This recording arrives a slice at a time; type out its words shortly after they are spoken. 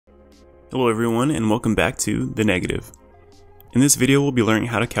Hello everyone and welcome back to The Negative. In this video we'll be learning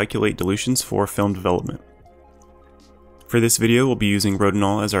how to calculate dilutions for film development. For this video we'll be using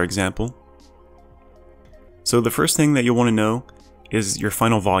rotenol as our example. So the first thing that you'll want to know is your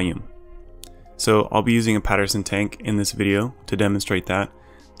final volume. So I'll be using a Patterson tank in this video to demonstrate that.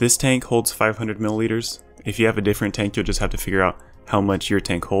 This tank holds 500 milliliters. If you have a different tank you'll just have to figure out how much your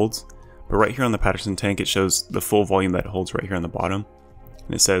tank holds. But right here on the Patterson tank it shows the full volume that it holds right here on the bottom.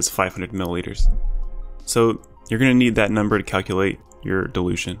 And it says 500 milliliters. So you're going to need that number to calculate your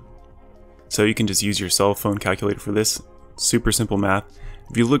dilution. So you can just use your cell phone calculator for this. Super simple math.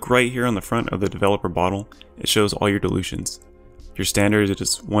 If you look right here on the front of the developer bottle, it shows all your dilutions. Your standard is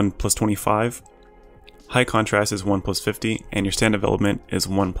just 1 plus 25. High contrast is 1 plus 50. And your standard development is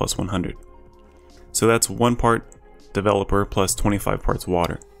 1 plus 100. So that's 1 part developer plus 25 parts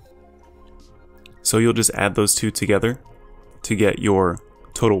water. So you'll just add those two together to get your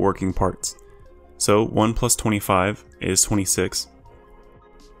total working parts. So 1 plus 25 is 26.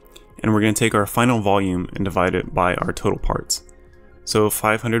 And we're going to take our final volume and divide it by our total parts. So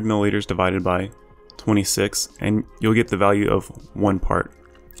 500 milliliters divided by 26 and you'll get the value of 1 part.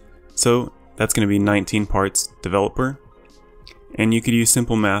 So that's going to be 19 parts developer. And you could use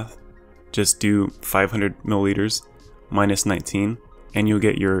simple math. Just do 500 milliliters minus 19 and you'll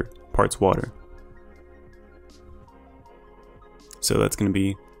get your parts water. So that's going to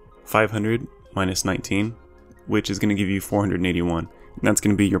be 500 minus 19, which is going to give you 481. And that's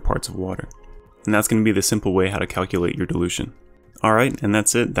going to be your parts of water. And that's going to be the simple way how to calculate your dilution. Alright, and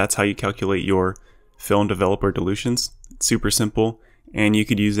that's it. That's how you calculate your film developer dilutions. It's super simple, and you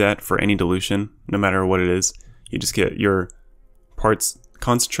could use that for any dilution, no matter what it is. You just get your parts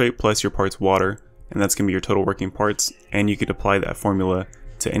concentrate plus your parts water, and that's going to be your total working parts, and you could apply that formula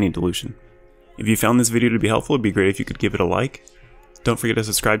to any dilution. If you found this video to be helpful, it'd be great if you could give it a like. Don't forget to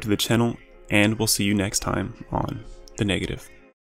subscribe to the channel, and we'll see you next time on The Negative.